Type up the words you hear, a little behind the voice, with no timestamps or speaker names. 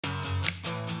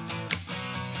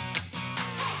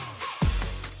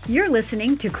You're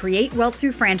listening to Create Wealth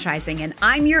Through Franchising, and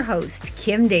I'm your host,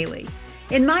 Kim Daly.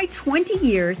 In my 20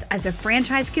 years as a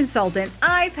franchise consultant,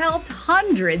 I've helped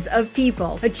hundreds of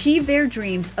people achieve their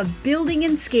dreams of building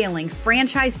and scaling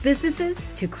franchise businesses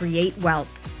to create wealth.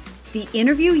 The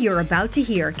interview you're about to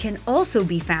hear can also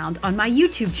be found on my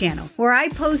YouTube channel, where I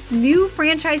post new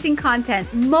franchising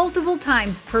content multiple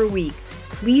times per week.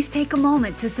 Please take a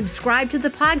moment to subscribe to the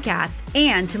podcast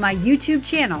and to my YouTube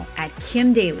channel at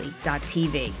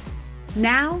kimdaly.tv.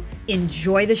 Now,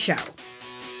 enjoy the show.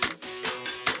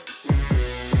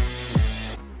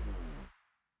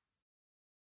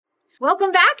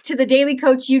 Welcome back to the Daily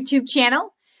Coach YouTube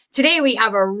channel. Today we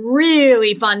have a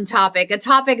really fun topic, a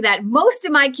topic that most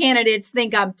of my candidates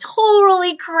think I'm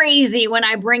totally crazy when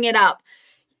I bring it up.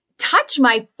 Touch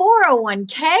my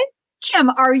 401k? Kim,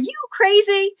 are you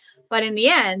crazy? But in the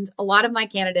end, a lot of my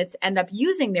candidates end up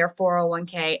using their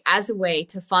 401k as a way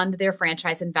to fund their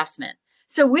franchise investment.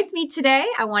 So with me today,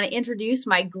 I want to introduce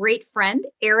my great friend,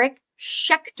 Eric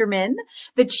Schechterman,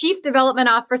 the Chief Development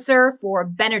Officer for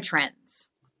Benetrends.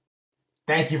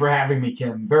 Thank you for having me,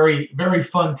 Kim. Very, very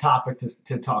fun topic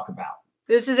to talk about.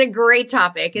 This is a great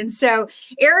topic. And so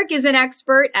Eric is an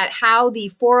expert at how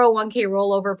the 401k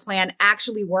rollover plan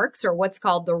actually works, or what's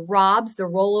called the ROBS, the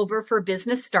Rollover for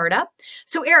Business Startup.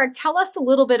 So Eric, tell us a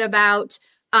little bit about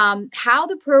how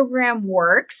the program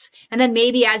works. And then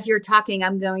maybe as you're talking,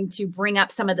 I'm going to bring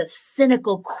up some of the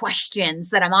cynical questions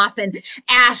that I'm often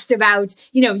asked about,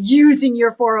 using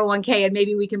your 401k, and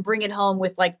maybe we can bring it home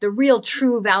with like the real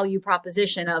true value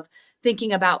proposition of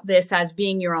thinking about this as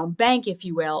being your own bank, if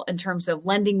you will, in terms of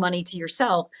lending money to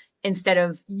yourself instead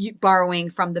of you borrowing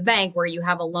from the bank where you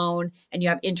have a loan and you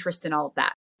have interest in all of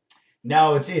that.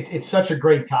 No, it's such a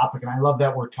great topic. And I love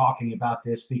that we're talking about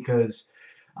this because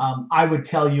I would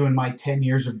tell you in my 10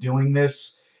 years of doing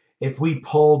this, if we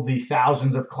pulled the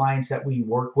thousands of clients that we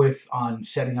work with on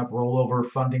setting up rollover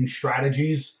funding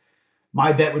strategies,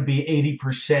 my bet would be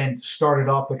 80% started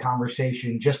off the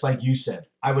conversation just like you said.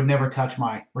 I would never touch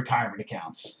my retirement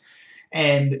accounts.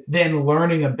 And then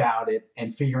learning about it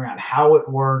and figuring out how it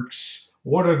works,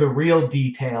 what are the real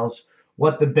details,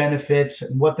 what the benefits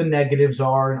and what the negatives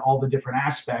are and all the different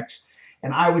aspects.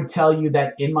 And I would tell you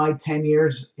that in my 10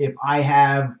 years, if I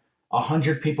have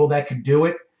 100 people that could do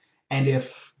it, and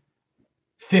if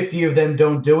 50 of them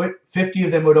don't do it, 50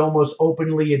 of them would almost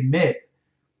openly admit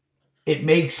it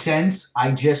makes sense.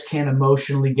 I just can't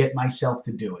emotionally get myself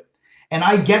to do it. And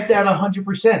I get that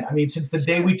 100%. I mean, since the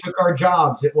day we took our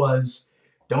jobs, it was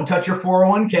don't touch your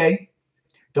 401k,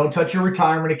 don't touch your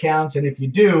retirement accounts. And if you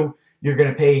do, you're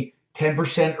going to pay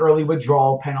 10% early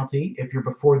withdrawal penalty if you're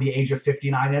before the age of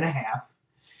 59 and a half.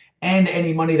 And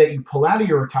any money that you pull out of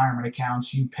your retirement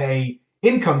accounts, you pay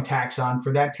income tax on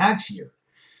for that tax year.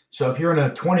 So if you're in a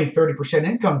 20-30%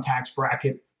 income tax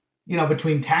bracket,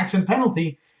 between tax and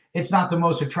penalty, it's not the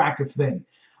most attractive thing.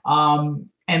 And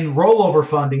rollover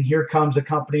funding, here comes a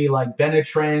company like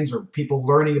Benetrends or people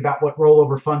learning about what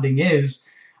rollover funding is,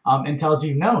 and tells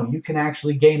you, no, you can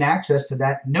actually gain access to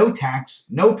that, no tax,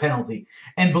 no penalty.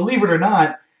 And believe it or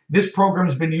not, this program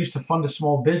has been used to fund a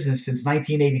small business since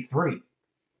 1983.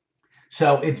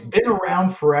 So it's been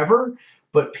around forever,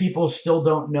 but people still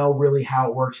don't know really how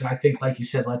it works. And I think, like you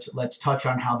said, let's touch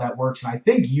on how that works. And I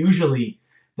think usually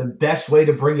the best way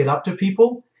to bring it up to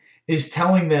people is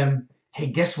telling them, hey,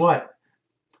 guess what?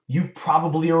 You've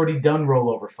probably already done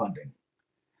rollover funding.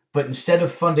 But instead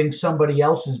of funding somebody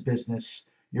else's business,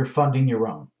 you're funding your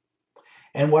own.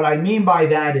 And what I mean by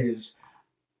that is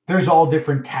there's all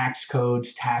different tax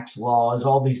codes, tax laws,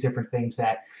 all these different things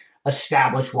that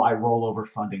establish why rollover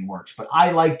funding works. But I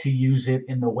like to use it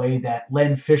in the way that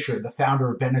Len Fisher, the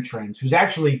founder of Benetrends, who's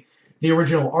actually the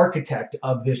original architect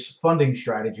of this funding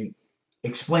strategy,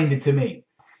 explained it to me.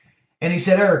 And he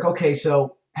said, Eric, okay,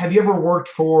 so have you ever worked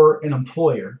for an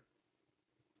employer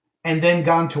and then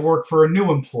gone to work for a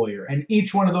new employer? And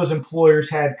each one of those employers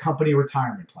had company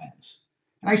retirement plans.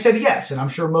 And I said, yes. And I'm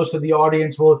sure most of the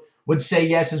audience would say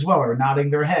yes as well, or nodding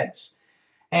their heads.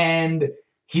 And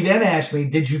he then asked me,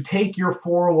 did you take your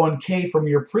 401k from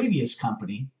your previous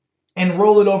company and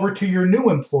roll it over to your new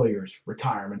employer's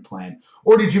retirement plan?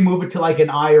 Or did you move it to like an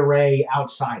IRA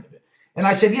outside of it? And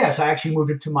I said, yes, I actually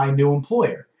moved it to my new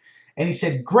employer. And he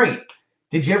said, great.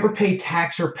 Did you ever pay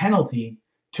tax or penalty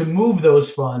to move those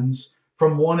funds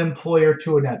from one employer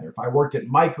to another? If I worked at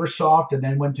Microsoft and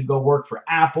then went to go work for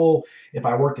Apple, if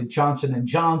I worked at Johnson &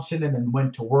 Johnson and then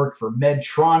went to work for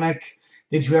Medtronic,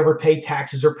 did you ever pay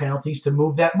taxes or penalties to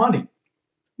move that money?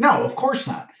 No, of course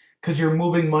not, because you're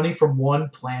moving money from one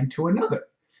plan to another.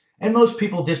 And most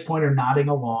people at this point are nodding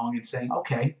along and saying,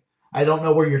 okay, I don't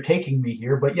know where you're taking me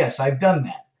here, but yes, I've done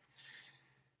that.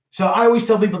 So I always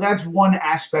tell people that's one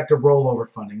aspect of rollover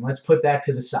funding. Let's put that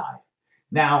to the side.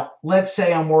 Now, let's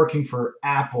say I'm working for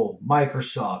Apple,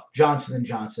 Microsoft, Johnson and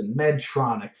Johnson,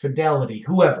 Medtronic, Fidelity,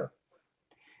 whoever.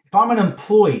 If I'm an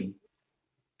employee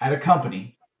at a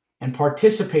company and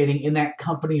participating in that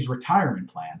company's retirement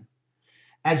plan,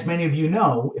 as many of you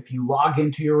know, if you log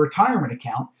into your retirement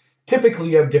account, typically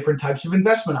you have different types of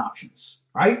investment options,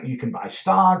 right? You can buy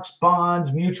stocks,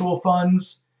 bonds, mutual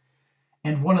funds.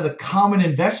 And one of the common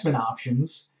investment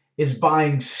options is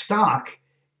buying stock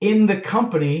in the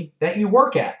company that you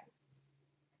work at.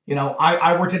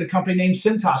 I worked at a company named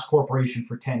Cintas Corporation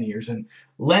for 10 years, and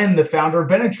Len, the founder of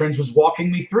Benetrends, was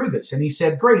walking me through this. And he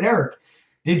said, Great, Eric,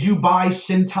 did you buy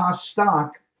Cintas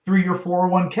stock through your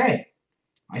 401k?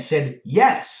 I said,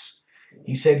 Yes.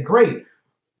 He said, Great.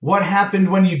 What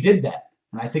happened when you did that?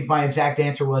 And I think my exact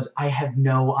answer was, I have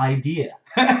no idea.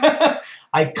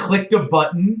 I clicked a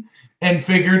button and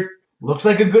figured, looks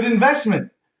like a good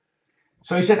investment.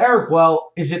 So he said, Eric,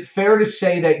 well, is it fair to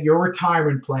say that your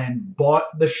retirement plan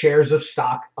bought the shares of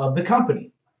stock of the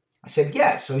company? I said,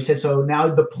 yes. So he said, so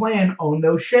now the plan owned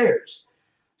those shares. I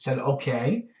said,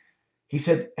 okay. He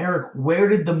said, Eric, where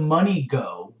did the money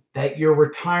go that your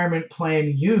retirement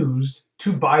plan used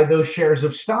to buy those shares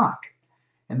of stock?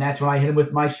 And that's when I hit him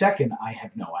with my second, I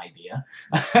have no idea.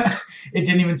 It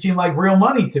didn't even seem like real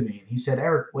money to me. And he said,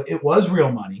 Eric, well, it was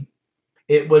real money.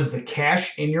 It was the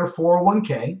cash in your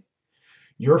 401k.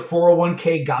 Your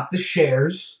 401k got the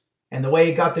shares. And the way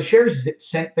it got the shares is it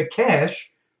sent the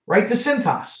cash right to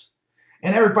Cintas.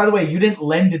 And Eric, by the way, you didn't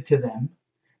lend it to them.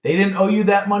 They didn't owe you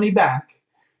that money back.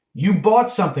 You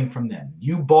bought something from them.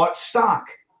 You bought stock.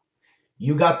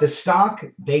 You got the stock,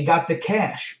 they got the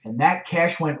cash, and that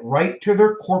cash went right to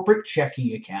their corporate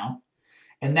checking account,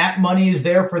 and that money is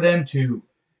there for them to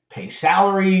pay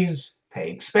salaries, pay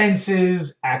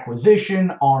expenses,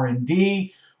 acquisition,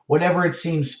 R&D, whatever it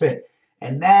seems fit.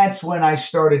 And that's when I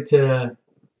started to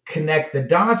connect the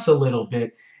dots a little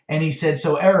bit. And he said,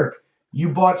 so Eric, you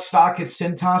bought stock at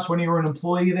Cintas when you were an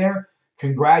employee there?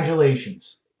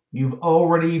 Congratulations. You've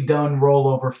already done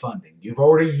rollover funding. You've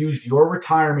already used your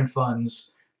retirement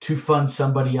funds to fund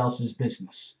somebody else's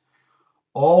business.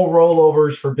 All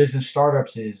rollovers for business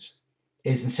startups is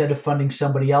instead of funding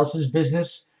somebody else's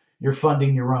business, you're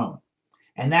funding your own.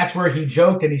 And that's where he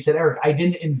joked and he said, Eric, I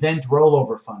didn't invent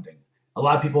rollover funding. A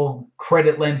lot of people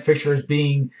credit Len Fisher as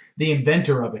being the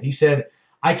inventor of it. He said,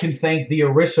 I can thank the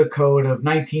ERISA code of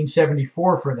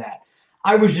 1974 for that.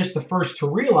 I was just the first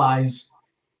to realize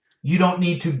you don't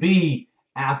need to be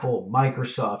Apple,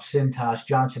 Microsoft, Cintas,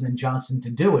 Johnson and Johnson to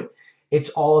do it. It's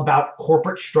all about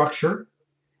corporate structure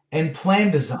and plan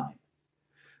design.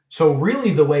 So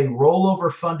really the way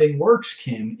rollover funding works,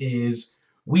 Kim, is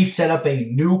we set up a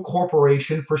new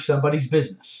corporation for somebody's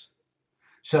business.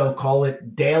 So call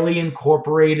it Daily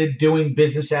Incorporated doing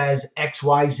business as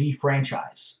XYZ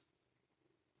franchise.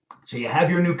 So you have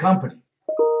your new company.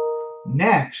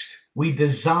 Next, we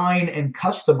design and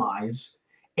customize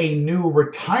a new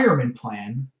retirement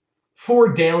plan for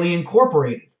Daily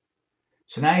Incorporated.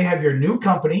 So now you have your new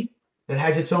company that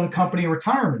has its own company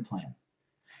retirement plan.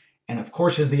 And of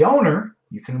course, as the owner,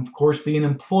 you can of course be an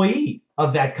employee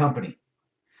of that company.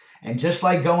 And just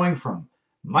like going from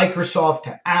Microsoft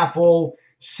to Apple,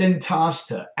 Cintas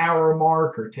to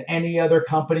Aramark, or to any other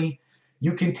company,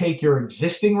 you can take your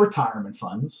existing retirement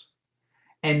funds,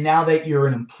 and now that you're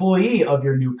an employee of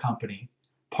your new company,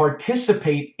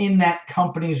 participate in that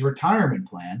company's retirement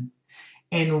plan,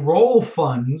 and roll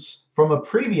funds from a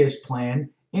previous plan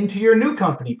into your new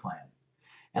company plan.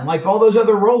 And like all those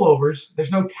other rollovers,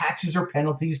 there's no taxes or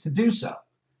penalties to do so.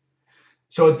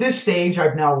 So at this stage,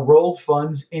 I've now rolled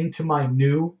funds into my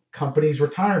new company's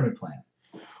retirement plan.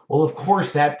 Well, of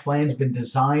course, that plan's been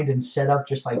designed and set up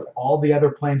just like all the other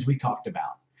plans we talked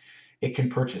about. It can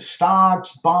purchase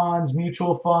stocks, bonds,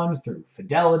 mutual funds through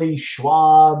Fidelity,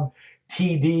 Schwab,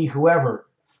 TD, whoever.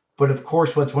 But of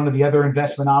course, what's one of the other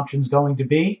investment options going to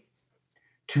be?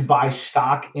 To buy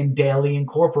stock in Daily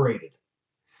Incorporated.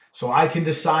 So I can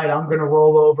decide I'm going to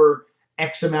roll over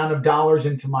X amount of dollars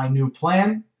into my new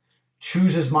plan,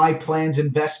 choose as my plan's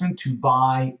investment to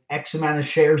buy X amount of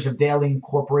shares of Daily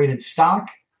Incorporated stock.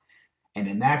 And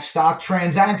in that stock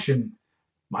transaction,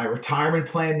 my retirement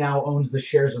plan now owns the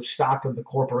shares of stock of the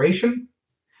corporation,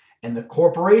 and the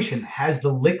corporation has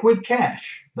the liquid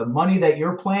cash, the money that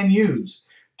your plan used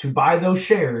to buy those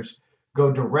shares,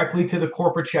 go directly to the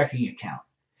corporate checking account.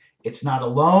 It's not a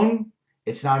loan.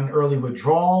 It's not an early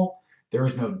withdrawal. There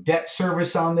is no debt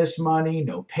service on this money,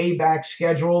 no payback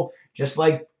schedule. Just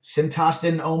like Cintas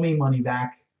didn't owe me money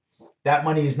back, that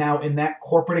money is now in that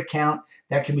corporate account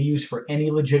that can be used for any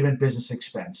legitimate business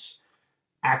expense.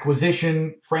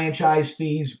 acquisition, franchise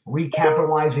fees,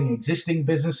 recapitalizing existing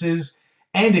businesses,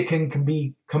 and it can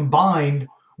be combined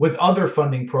with other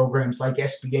funding programs like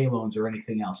SBA loans or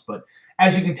anything else. But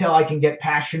as you can tell, I can get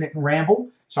passionate and ramble.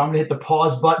 So I'm going to hit the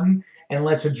pause button and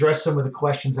let's address some of the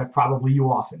questions that probably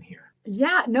you often hear.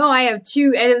 Yeah, no, I have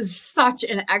two. It was such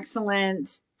an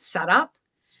excellent setup.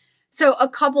 So, a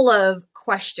couple of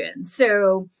questions.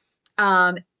 So,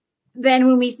 um, then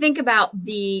when we think about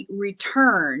the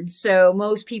return, so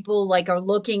most people like are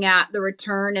looking at the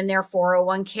return in their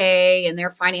 401k and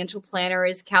their financial planner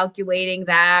is calculating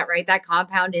that, right? That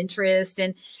compound interest.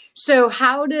 And so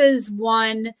how does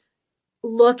one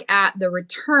look at the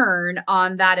return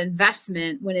on that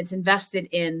investment when it's invested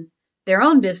in their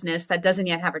own business that doesn't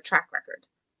yet have a track record?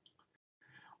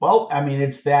 Well, I mean,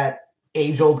 it's that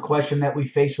age old question that we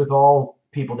face with all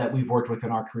people that we've worked with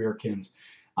in our career, Kims.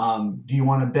 Do you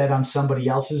want to bet on somebody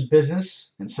else's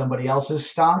business and somebody else's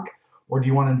stock, or do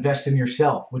you want to invest in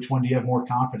yourself? Which one do you have more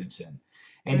confidence in?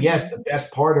 And yes, Mm-hmm. the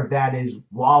best part of that is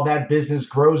while that business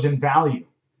grows in value,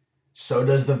 so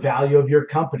does the value of your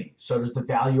company, so does the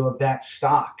value of that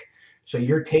stock. So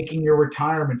you're taking your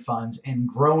retirement funds and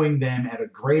growing them at a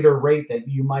greater rate that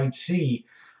you might see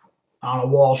on a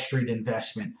Wall Street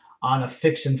investment, on a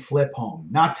fix and flip home.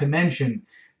 Not to mention,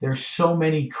 there's so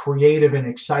many creative and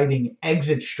exciting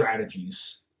exit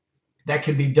strategies that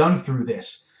can be done through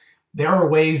this. There are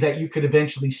ways that you could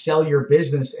eventually sell your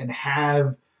business and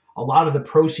have a lot of the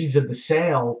proceeds of the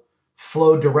sale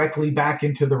flow directly back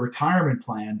into the retirement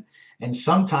plan and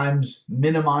sometimes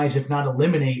minimize, if not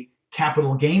eliminate,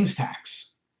 capital gains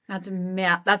tax. And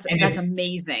That's if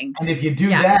amazing. and if you do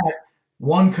Yeah. that,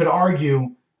 one could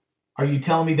argue, are you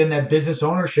telling me then that business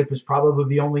ownership is probably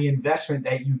the only investment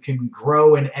that you can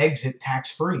grow and exit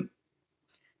tax free?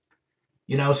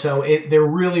 So there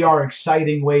really are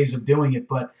exciting ways of doing it.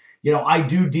 But I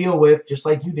do deal with, just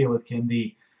like you deal with, Kim,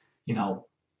 you know,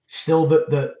 still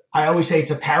the I always say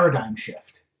it's a paradigm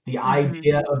shift. The Hmm.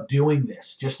 idea of doing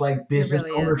this, just like It business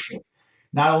really is. ownership.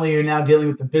 Not only are you now dealing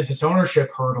with the business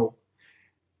ownership hurdle,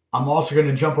 I'm also going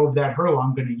to jump over that hurdle.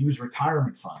 I'm going to use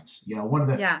retirement funds. One of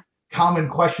the Yeah. common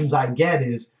questions I get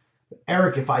is,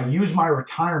 Eric, if I use my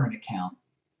retirement account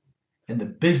and the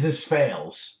business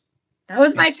fails That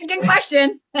was and, my second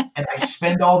question. and I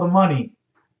spend all the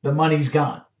money's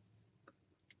gone.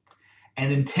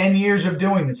 And in 10 years of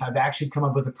doing this, I've actually come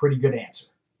up with a pretty good answer.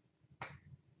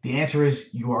 The answer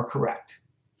is you are correct.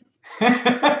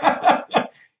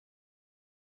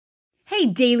 Hey,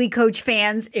 Daily Coach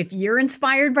fans, if you're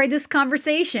inspired by this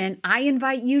conversation, I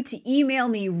invite you to email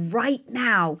me right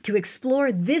now to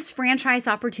explore this franchise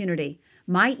opportunity.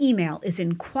 My email is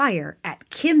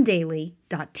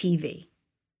inquire@kimdaly.tv.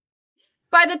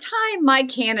 By the time my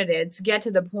candidates get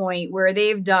to the point where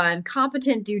they've done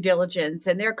competent due diligence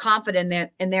and they're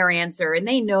confident in their answer and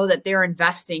they know that they're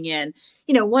investing in,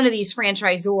 one of these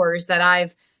franchisors that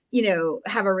I've,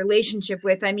 have a relationship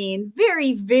with, I mean,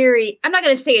 very, very, I'm not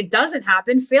going to say it doesn't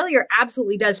happen. Failure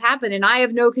absolutely does happen. And I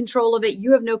have no control of it.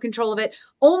 You have no control of it.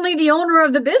 Only the owner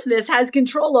of the business has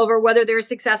control over whether they're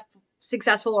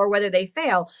successful or whether they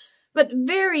fail. But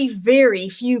very, very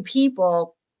few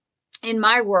people in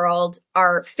my world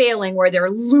are failing where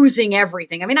they're losing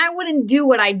everything. I mean, I wouldn't do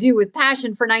what I do with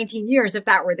passion for 19 years if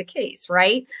that were the case,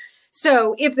 right?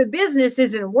 So if the business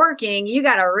isn't working, you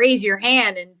got to raise your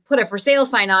hand and put a for sale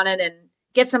sign on it and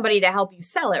get somebody to help you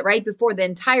sell it, right? Before the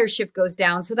entire ship goes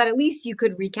down so that at least you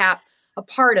could recap a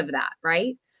part of that,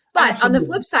 right? But on the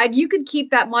flip Absolutely. side, you could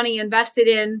keep that money invested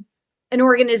in an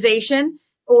organization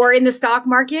or in the stock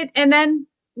market and then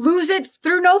lose it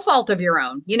through no fault of your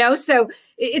own, So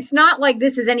it's not like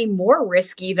this is any more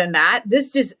risky than that.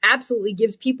 This just absolutely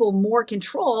gives people more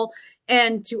control.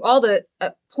 And to all the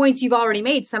points you've already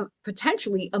made, some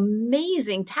potentially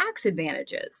amazing tax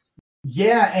advantages.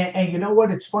 Yeah, and you know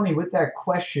what? It's funny with that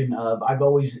question of I've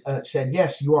always said,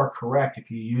 yes, you are correct. If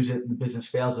you use it and the business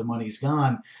fails, the money's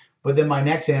gone. But then my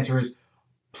next answer is,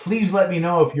 please let me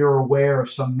know if you're aware of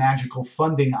some magical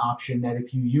funding option that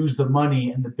if you use the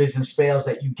money and the business fails,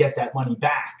 that you get that money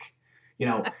back.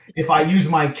 If I use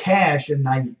my cash and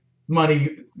my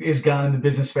money is gone and the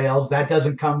business fails, that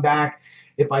doesn't come back.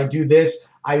 If I do this,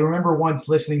 I remember once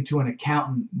listening to an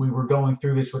accountant, we were going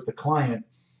through this with the client,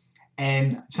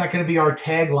 and it's not going to be our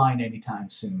tagline anytime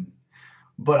soon.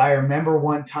 But I remember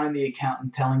one time the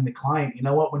accountant telling the client, you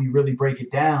know what, when you really break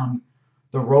it down,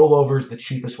 the rollover is the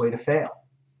cheapest way to fail.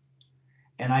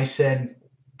 And I said,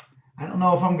 I don't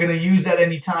know if I'm going to use that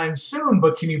anytime soon,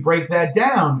 but can you break that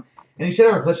down? And he said,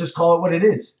 Eric, let's just call it what it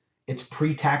is. It's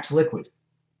pre tax liquid.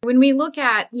 When we look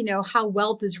at, how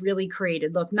wealth is really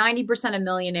created, look, 90% of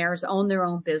millionaires own their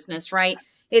own business, right?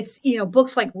 It's,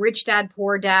 books like Rich Dad,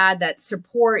 Poor Dad that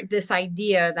support this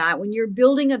idea that when you're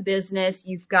building a business,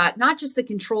 you've got not just the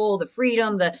control, the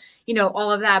freedom,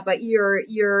 all of that, but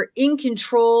you're in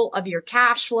control of your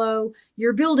cash flow.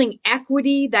 You're building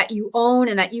equity that you own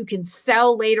and that you can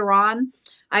sell later on.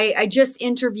 I just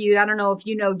interviewed, I don't know if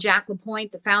you know Jack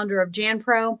LaPointe, the founder of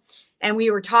JanPro, and we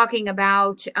were talking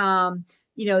about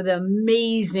the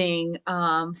amazing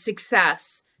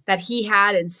success that he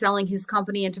had in selling his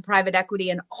company into private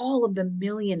equity and all of the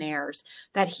millionaires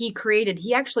that he created.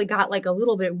 He actually got like a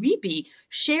little bit weepy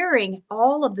sharing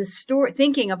all of the story,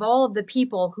 thinking of all of the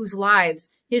people whose lives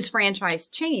his franchise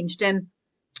changed. And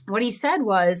what he said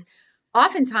was,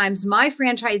 oftentimes my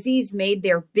franchisees made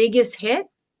their biggest hit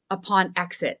upon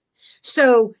exit.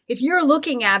 So if you're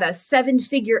looking at a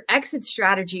 7-figure exit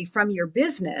strategy from your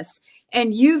business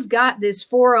and you've got this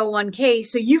 401k,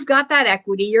 so you've got that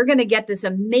equity, you're going to get this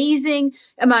amazing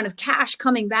amount of cash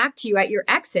coming back to you at your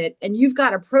exit. And you've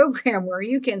got a program where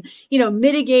you can,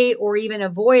 mitigate or even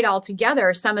avoid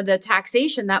altogether some of the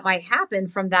taxation that might happen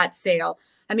from that sale.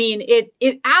 I mean,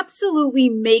 it absolutely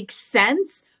makes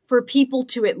sense for people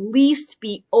to at least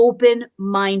be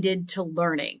open-minded to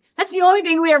learning. That's the only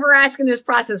thing we ever ask in this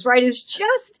process, right? Is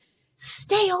just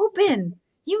stay open.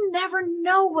 You never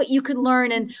know what you could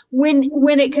learn and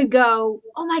when it could go,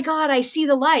 oh my God, I see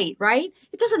the light, right?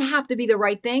 It doesn't have to be the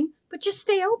right thing, but just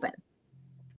stay open.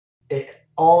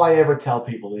 All I ever tell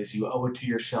people is you owe it to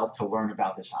yourself to learn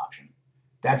about this option.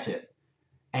 That's it.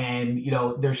 And,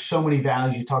 there's so many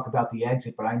values. You talk about the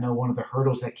exit, but I know one of the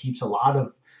hurdles that keeps a lot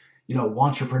of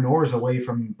entrepreneurs away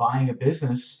from buying a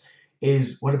business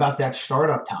is what about that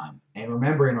startup time? And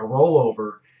remember, in a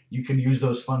rollover, you can use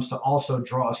those funds to also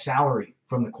draw a salary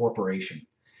from the corporation.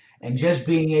 And just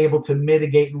being able to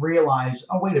mitigate and realize,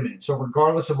 oh, wait a minute. So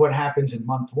regardless of what happens in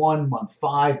month 1, month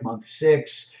 5, month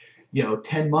 6,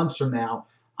 10 months from now,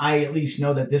 I at least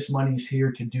know that this money's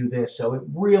here to do this. So it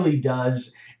really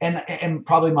does. And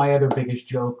probably my other biggest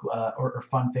joke or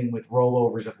fun thing with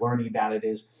rollovers of learning about it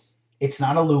is, it's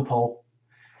not a loophole.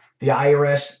 The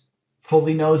IRS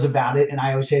fully knows about it, and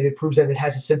I always say it proves that it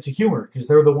has a sense of humor because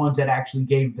they're the ones that actually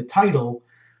gave the title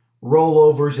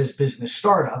rollovers as business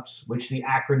startups, which the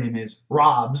acronym is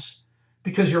ROBS,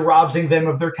 because you're robbing them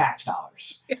of their tax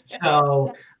dollars.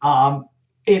 So Come on,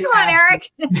 Eric.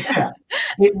 yeah,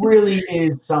 it really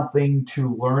is something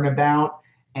to learn about,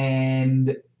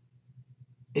 and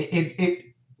it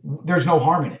there's no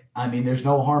harm in it. I mean, there's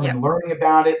no harm Yep. in learning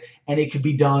about it, and it could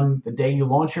be done the day you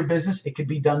launch your business. It could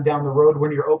be done down the road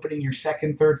when you're opening your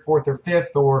second, third, fourth, or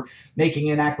fifth, or making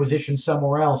an acquisition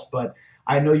somewhere else. But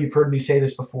I know you've heard me say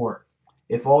this before.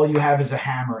 If all you have is a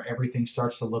hammer, everything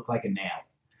starts to look like a nail.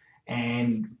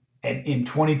 And in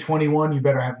 2021, you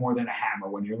better have more than a hammer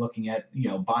when you're looking at,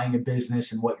 buying a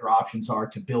business and what your options are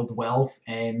to build wealth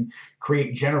and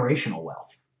create generational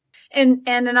wealth. And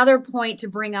another point to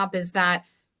bring up is that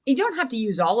you don't have to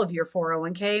use all of your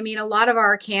 401k. I mean, a lot of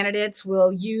our candidates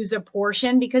will use a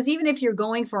portion because even if you're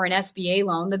going for an SBA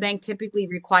loan, the bank typically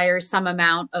requires some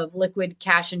amount of liquid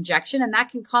cash injection, and that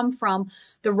can come from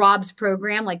the ROBS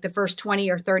program, like the first 20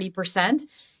 or 30%.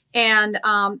 And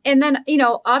then,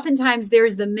 oftentimes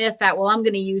there's the myth that, well, I'm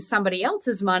going to use somebody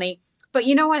else's money. But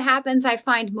you know what happens? I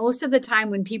find most of the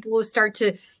time when people will start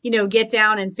to, get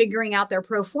down and figuring out their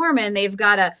pro forma and they've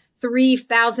got a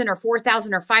 $3,000 or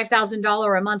 $4,000 or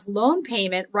 $5,000 a month loan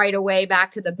payment right away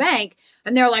back to the bank.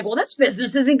 And they're like, well, this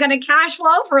business isn't going to cash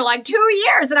flow for like 2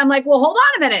 years. And I'm like, well, hold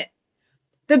on a minute.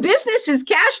 The business is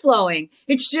cash flowing.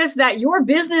 It's just that your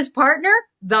business partner,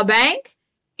 the bank,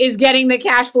 is getting the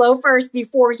cash flow first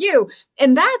before you.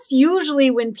 And that's usually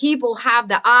when people have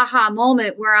the aha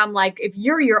moment where I'm like, if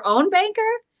you're your own banker,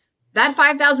 that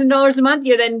 $5,000 a month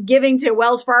you're then giving to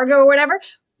Wells Fargo or whatever,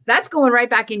 that's going right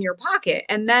back in your pocket.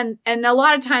 And a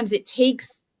lot of times it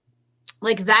takes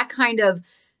like that kind of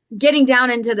getting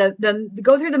down into the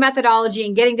go through the methodology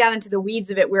and getting down into the weeds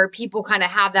of it where people kind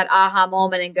of have that aha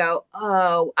moment and go,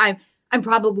 oh, I'm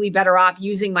probably better off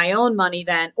using my own money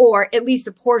then, or at least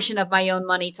a portion of my own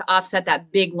money to offset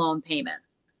that big loan payment.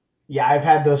 Yeah, I've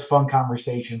had those fun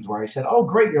conversations where I said, oh,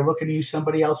 great, you're looking to use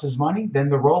somebody else's money. Then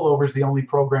the rollover is the only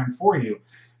program for you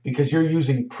because you're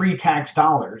using pre-tax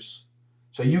dollars.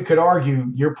 So you could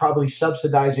argue you're probably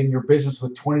subsidizing your business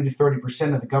with 20 to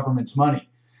 30% of the government's money.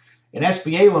 An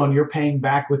SBA loan, you're paying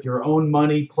back with your own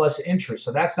money plus interest.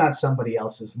 So that's not somebody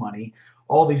else's money,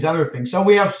 all these other things. So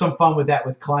we have some fun with that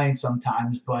with clients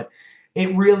sometimes, but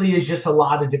it really is just a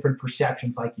lot of different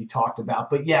perceptions like you talked about.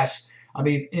 But yes, I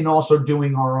mean, in also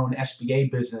doing our own SBA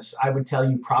business, I would tell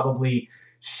you probably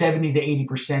 70 to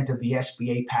 80% of the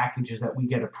SBA packages that we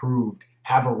get approved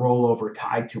have a rollover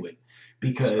tied to it. Sure.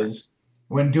 Because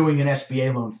when doing an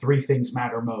SBA loan, three things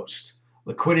matter most: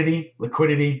 liquidity,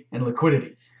 liquidity, and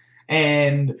liquidity.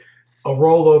 And a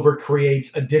rollover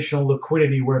creates additional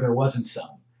liquidity where there wasn't some.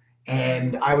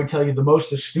 And I would tell you the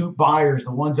most astute buyers,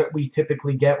 the ones that we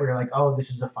typically get, where you're like, oh, this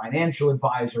is a financial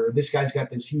advisor, this guy's got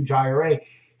this huge IRA,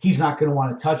 he's not going to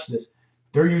want to touch this.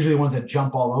 They're usually the ones that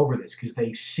jump all over this because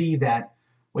they see that,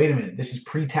 wait a minute, this is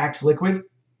pre-tax liquid.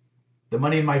 The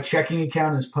money in my checking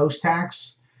account is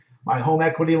post-tax. My home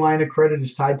equity line of credit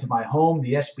is tied to my home.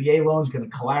 The SBA loan is going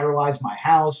to collateralize my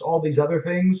house, all these other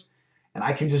things. And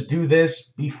I can just do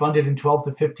this, be funded in 12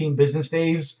 to 15 business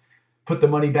days, put the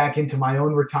money back into my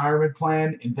own retirement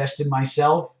plan, invest in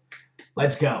myself.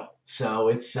 Let's go. So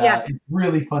Yeah. it's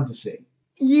really fun to see.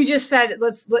 You just said,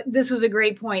 this was a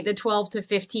great point, the 12 to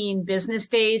 15 business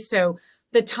days. So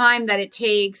the time that it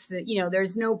takes,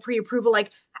 there's no pre-approval.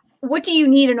 Like, what do you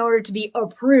need in order to be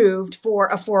approved for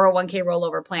a 401k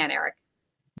rollover plan, Eric?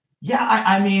 Yeah,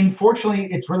 I mean,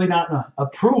 fortunately, it's really not an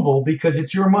approval because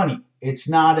it's your money. It's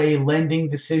not a lending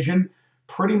decision.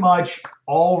 Pretty much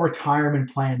all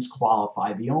retirement plans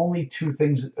qualify. The only two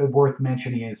things worth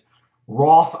mentioning is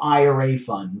Roth IRA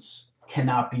funds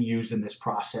cannot be used in this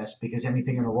process because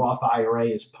anything in a Roth IRA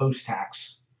is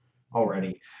post-tax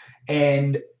already.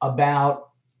 And about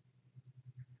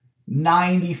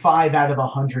 95 out of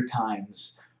 100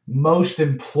 times, most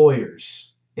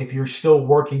employers, if you're still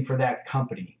working for that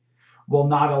company, will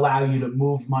not allow you to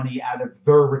move money out of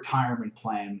their retirement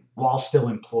plan while still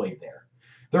employed there.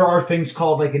 There are things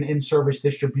called like an in-service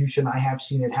distribution. I have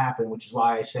seen it happen, which is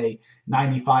why I say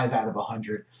 95 out of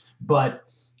 100. But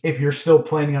if you're still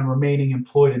planning on remaining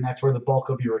employed and that's where the bulk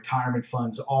of your retirement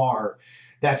funds are,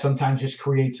 that sometimes just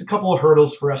creates a couple of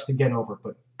hurdles for us to get over.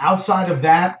 But outside of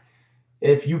that,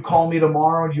 if you call me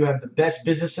tomorrow and you have the best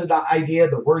business idea,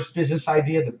 the worst business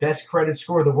idea, the best credit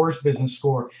score, the worst business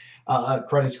score,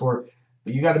 credit score,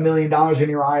 but you got $1 million in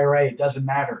your IRA, it doesn't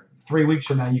matter. 3 weeks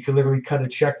from now, you could literally cut a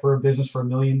check for a business for $1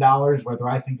 million, whether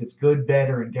I think it's good,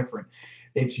 bad, or indifferent.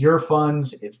 It's your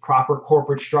funds, it's proper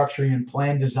corporate structuring and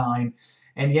plan design.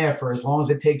 And yeah, for as long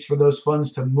as it takes for those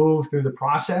funds to move through the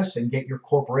process and get your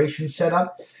corporation set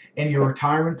up and your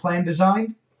retirement plan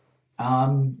designed,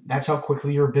 that's how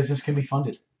quickly your business can be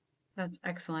funded. That's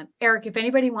excellent. Eric, if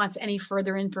anybody wants any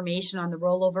further information on the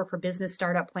rollover for business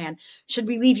startup plan, should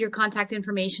we leave your contact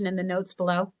information in the notes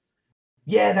below?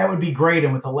 Yeah, that would be great.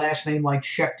 And with a last name like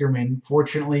Schechterman,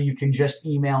 fortunately, you can just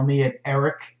email me at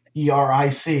Eric,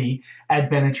 ERIC,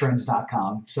 at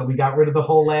Benetrends.com. So we got rid of the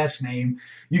whole last name.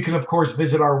 You can, of course,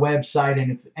 visit our website.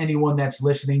 And if anyone that's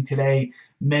listening today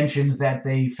mentions that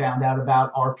they found out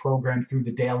about our program through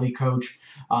the Daily Coach,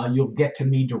 you'll get to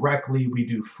me directly. We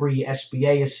do free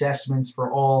SBA assessments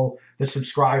for all the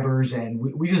subscribers. And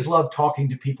we just love talking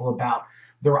to people about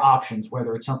their options,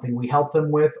 whether it's something we help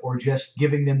them with or just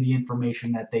giving them the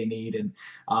information that they need. And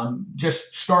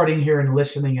just starting here and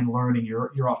listening and learning,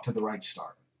 you're off to the right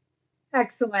start.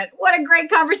 Excellent. What a great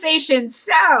conversation.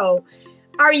 So,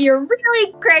 are you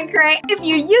really cray-cray if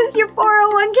you use your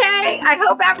 401k? I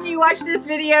hope after you watch this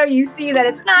video, you see that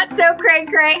it's not so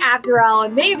cray-cray after all,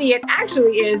 and maybe it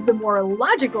actually is the more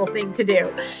logical thing to do.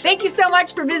 Thank you so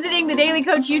much for visiting the Daily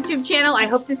Coach YouTube channel. I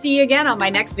hope to see you again on my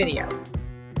next video.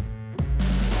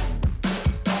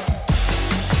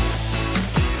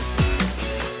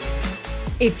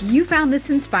 If you found this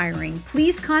inspiring,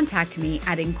 please contact me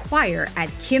at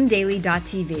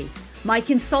inquire@kimdaly.tv. My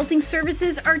consulting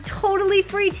services are totally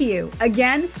free to you.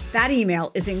 Again, that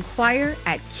email is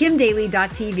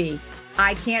inquire@kimdaly.tv.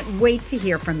 I can't wait to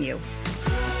hear from you.